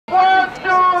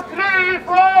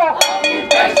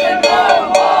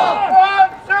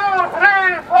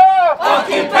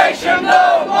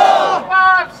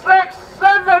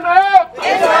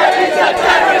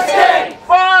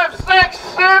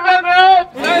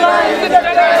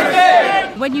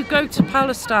When you go to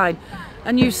Palestine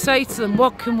and you say to them,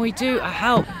 what can we do to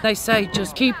help? They say,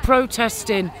 just keep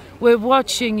protesting, we're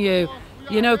watching you,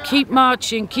 you know, keep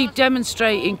marching, keep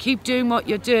demonstrating, keep doing what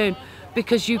you're doing,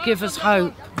 because you give us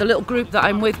hope. The little group that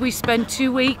I'm with, we spend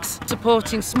 2 weeks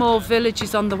supporting small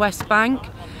villages on the West Bank.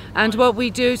 And what we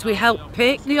do is we help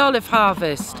pick the olive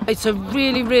harvest. It's a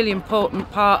really, really important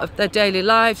part of their daily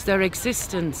lives, their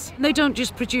existence. They don't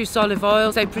just produce olive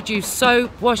oil, they produce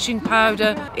soap, washing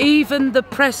powder. Even the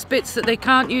pressed bits that they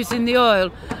can't use in the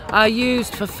oil are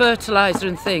used for fertiliser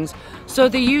and things. So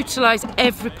they utilise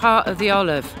every part of the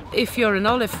olive. If you're an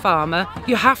olive farmer,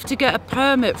 you have to get a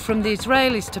permit from the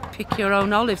Israelis to pick your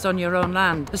own olives on your own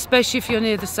land, especially if you're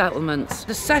near the settlements.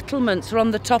 The settlements are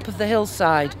on the top of the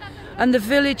hillside, and the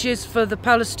villages for the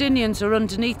Palestinians are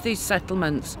underneath these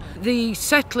settlements. The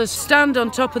settlers stand on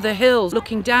top of the hills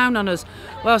looking down on us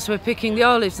whilst we're picking the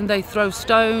olives, and they throw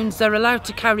stones. They're allowed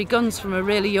to carry guns from a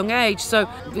really young age, so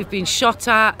we've been shot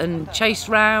at and chased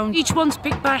round. Each one's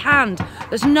picked by hand.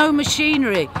 There's no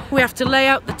machinery. We have to lay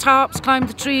out the tarps, climb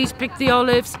the trees, pick the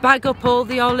olives, bag up all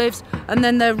the olives, and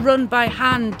then they're run by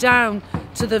hand down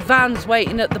to the vans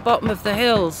waiting at the bottom of the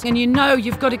hills. And you know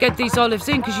you've got to get these olives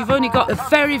in because you've only got a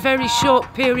very, very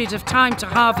short period of time to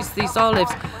harvest these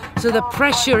olives. So the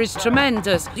pressure is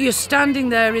tremendous. You're standing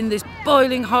there in this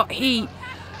boiling hot heat,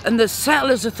 and the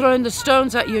settlers are throwing the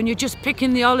stones at you, and you're just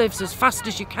picking the olives as fast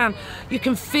as you can. You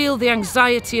can feel the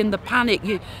anxiety and the panic.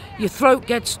 Your throat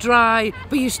gets dry,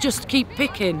 but you just keep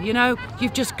picking, you know?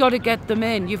 You've just got to get them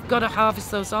in. You've got to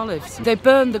harvest those olives. They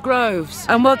burn the groves,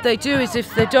 and what they do is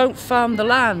if they don't farm the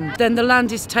land, then the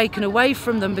land is taken away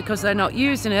from them because they're not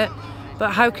using it.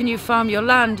 But how can you farm your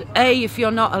land? A, if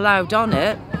you're not allowed on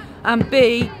it, and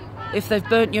B, if they've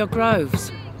burnt your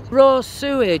groves. Raw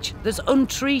sewage that's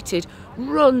untreated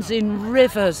runs in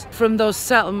rivers from those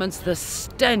settlements. The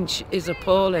stench is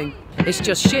appalling. It's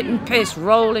just shit and piss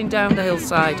rolling down the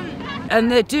hillside. And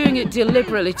they're doing it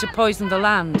deliberately to poison the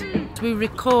land. We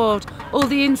record all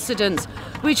the incidents,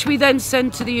 which we then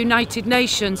send to the United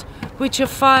Nations, which are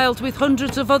filed with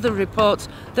hundreds of other reports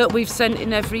that we've sent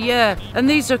in every year. And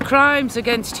these are crimes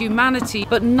against humanity,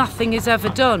 but nothing is ever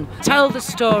done. Tell the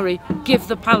story, give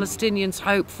the Palestinians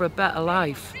hope for a better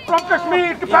life. From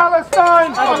Kashmir to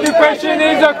Palestine, occupation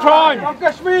is a crime. From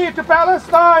Kashmir to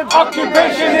Palestine,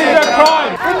 occupation is a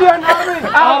crime. Indian Army,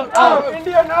 out, out.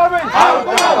 Indian Army, out,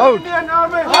 out. Indian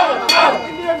Army, out, out.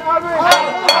 Indian Army,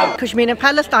 out, out. Kashmir and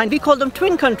Palestine, we call them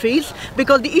twin countries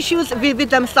because the issues with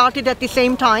them started at the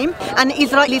same time, and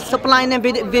Israel is supplying them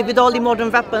with all the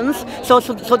modern weapons so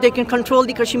they can control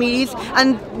the Kashmiris,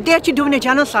 and they're actually doing a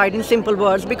genocide in simple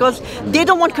words because they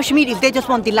don't want Kashmiris, they just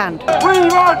want the land. We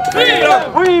want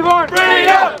freedom! We want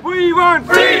freedom! We want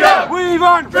freedom! We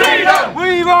want freedom!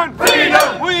 We want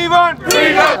freedom! We want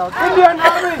freedom! Indian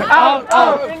Army! Out,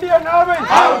 out! Indian Army!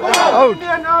 Out, out!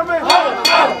 Indian Army! Out,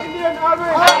 out! Indian Army!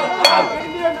 Out, out!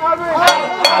 Indian Army!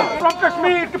 Out, out! From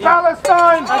Kashmir to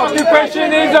Palestine!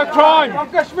 Occupation is a crime! From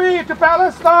Kashmir to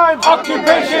Palestine!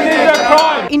 Occupation is a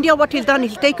crime! India, what he's done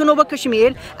is taken over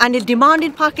Kashmir and is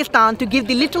demanding Pakistan to give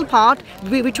the little part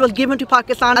which was given to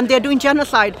Pakistan, and they're doing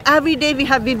genocide. Every day we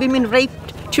have women raped.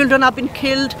 Children have been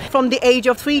killed from the age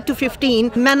of 3 to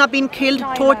 15. Men have been killed,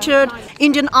 tortured.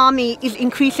 Indian army is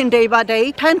increasing day by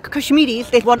day. 10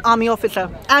 Kashmiris, there's one army officer.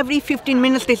 Every 15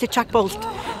 minutes there's a checkpost.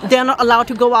 They're not allowed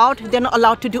to go out, they're not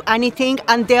allowed to do anything,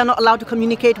 and they're not allowed to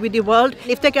communicate with the world.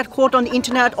 If they get caught on the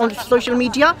internet, on social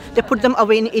media, they put them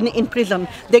away in prison.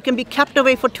 They can be kept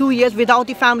away for 2 years without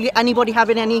the family, anybody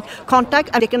having any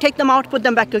contact, and they can take them out, put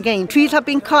them back again. Trees have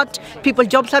been cut, people's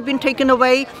jobs have been taken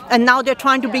away, and now they're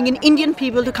trying to bring in Indian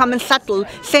people to come and settle,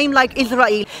 same like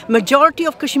Israel. Majority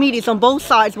of Kashmiris on both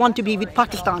sides want to be with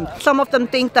Pakistan. Some of them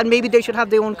think that maybe they should have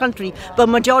their own country, but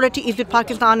majority is with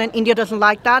Pakistan, and India doesn't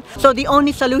like that. So the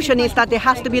only solution is that there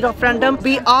has to be a referendum.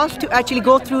 We asked to actually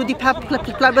go through the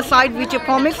plebiscite which you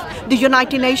promised, the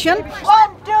United Nations.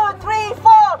 1, 2, 3,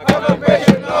 4.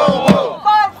 Occupation, no more.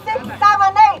 5, 6,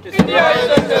 7, 8. India is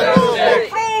a terrorist state.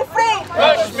 Free.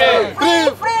 Kashmir.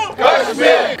 Free.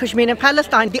 Kashmir. Kashmir and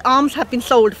Palestine, the arms have been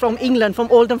sold from England, from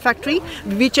Oldham factory,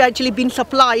 which actually been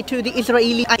supplied to the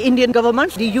Israeli and Indian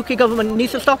governments. The UK government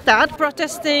needs to stop that.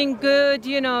 Protesting, good,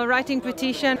 writing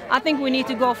petition. I think we need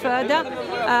to go further.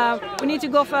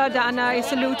 And I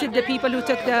saluted the people who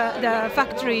took the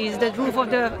factories, the roof of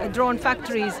the drone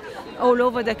factories all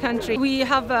over the country. We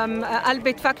have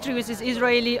Albert factory, which is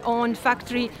Israeli-owned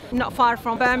factory not far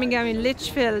from Birmingham in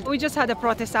Litchfield. We just had a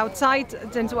protest outside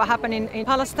since what happened in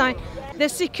Palestine. The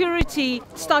security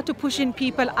start to pushing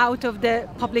people out of the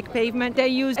public pavement. They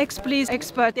use ex-police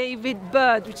expert David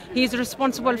Bird. He's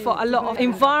responsible for a lot of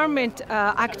environment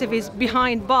activists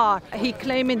behind bar. He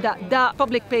claiming that that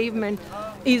public pavement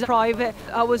is private.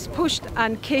 I was pushed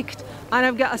and kicked, and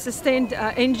I've got sustained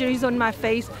injuries on my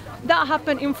face. That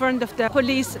happened in front of the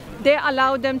police. They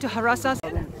allowed them to harass us.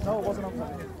 No, it wasn't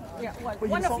okay. Yeah, But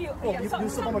one of you. you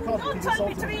stood on the car. Don't tell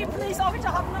me 3 police officers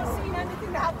have not seen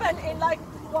anything happen in like.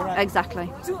 What?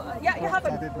 Exactly. Yeah, you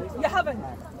haven't. You haven't.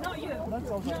 Not you.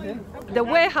 Not you. The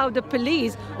way how the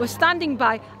police were standing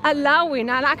by, allowing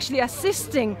and actually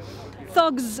assisting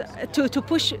thugs to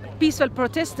push peaceful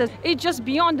protesters, it's just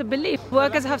beyond the belief.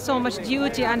 Workers have so much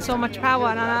duty and so much power,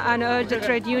 and urge the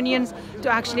trade unions to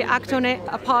actually act on it.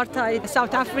 Apartheid,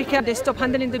 South Africa, they stop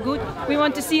handling the goods. We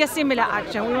want to see a similar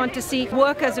action. We want to see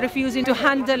workers refusing to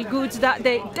handle goods that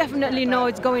they definitely know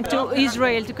it's going to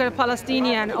Israel to kill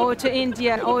Palestinian, or to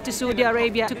India, or to Saudi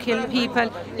Arabia to kill people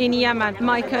in Yemen,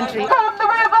 my country. From the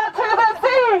river to the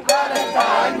sea!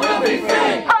 Palestine will be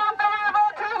free. From the river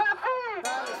to the sea!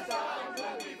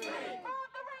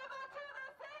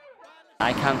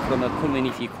 I come from a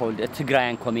community called the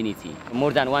Tigrayan community.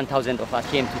 More than 1,000 of us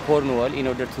came to Cornwall in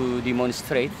order to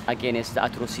demonstrate against the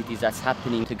atrocities that's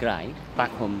happening in Tigray,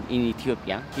 back home in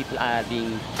Ethiopia. People are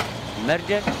being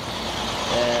murdered,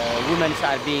 women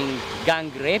are being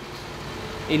gang raped,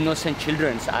 innocent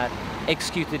children are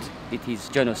executed. It is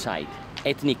genocide,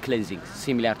 ethnic cleansing,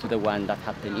 similar to the one that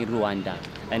happened in Rwanda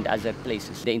and other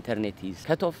places. The internet is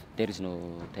cut off, there is no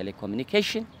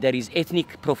telecommunication, there is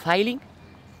ethnic profiling.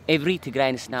 Every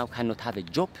Tigrayans now cannot have a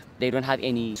job. They don't have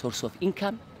any source of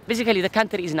income. Basically, the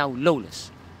country is now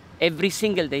lawless. Every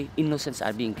single day, innocents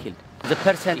are being killed. The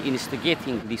person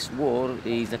instigating this war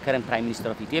is the current Prime Minister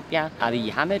of Ethiopia,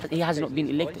 Abiy Ahmed. He has not been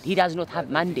elected. He does not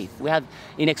have mandate. We have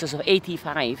in excess of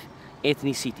 85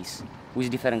 ethnicities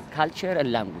with different culture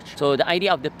and language. So the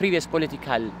idea of the previous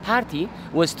political party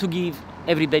was to give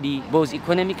everybody both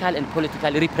economical and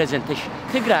political representation.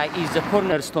 Tigray is the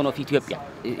cornerstone of Ethiopia.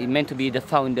 It meant to be the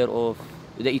founder of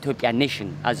the Ethiopian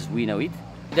nation as we know it.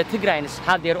 The Tigrayans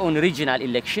have their own regional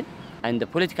election, and the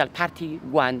political party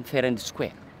won fair and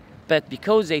square. But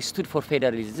because they stood for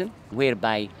federalism,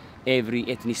 whereby every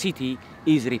ethnicity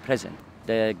is represented,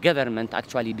 the government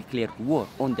actually declared war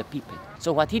on the people.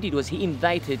 So what he did was he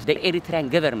invited the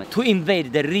Eritrean government to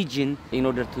invade the region in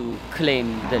order to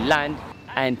claim the land.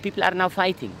 And people are now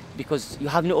fighting because you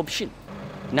have no option.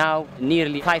 Now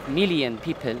nearly 5 million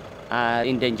people are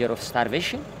in danger of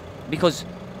starvation because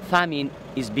famine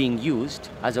is being used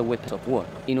as a weapon of war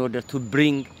in order to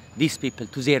bring these people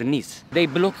to their knees. They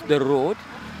blocked the road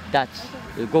that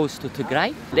goes to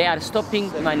Tigray. They are stopping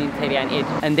humanitarian aid,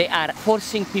 and they are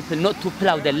forcing people not to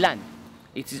plow the land.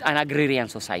 It is an agrarian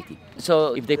society.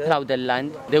 So if they plow the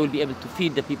land, they will be able to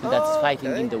feed the people that's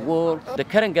fighting in the war. The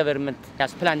current government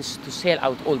has plans to sell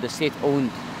out all the state-owned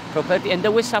property, and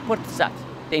the West supports that.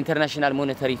 The International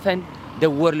Monetary Fund, the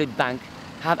World Bank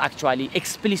have actually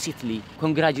explicitly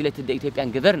congratulated the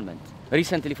Ethiopian government.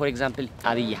 Recently, for example,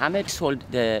 Abiy Ahmed sold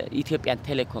the Ethiopian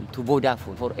telecom to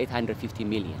Vodafone for 850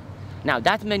 million. Now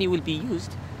that money will be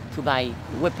used to buy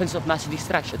weapons of mass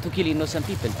destruction, to kill innocent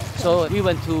people. So we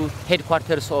went to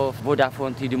headquarters of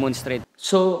Vodafone to demonstrate.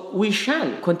 So we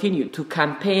shall continue to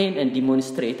campaign and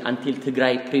demonstrate until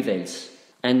Tigray prevails,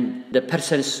 and the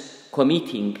persons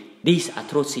committing these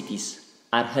atrocities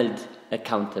are held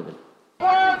accountable.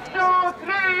 1, 2,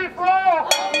 3, 4!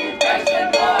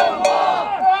 Occupation no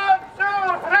more! 1, 2,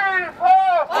 3, 4!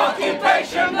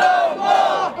 Occupation no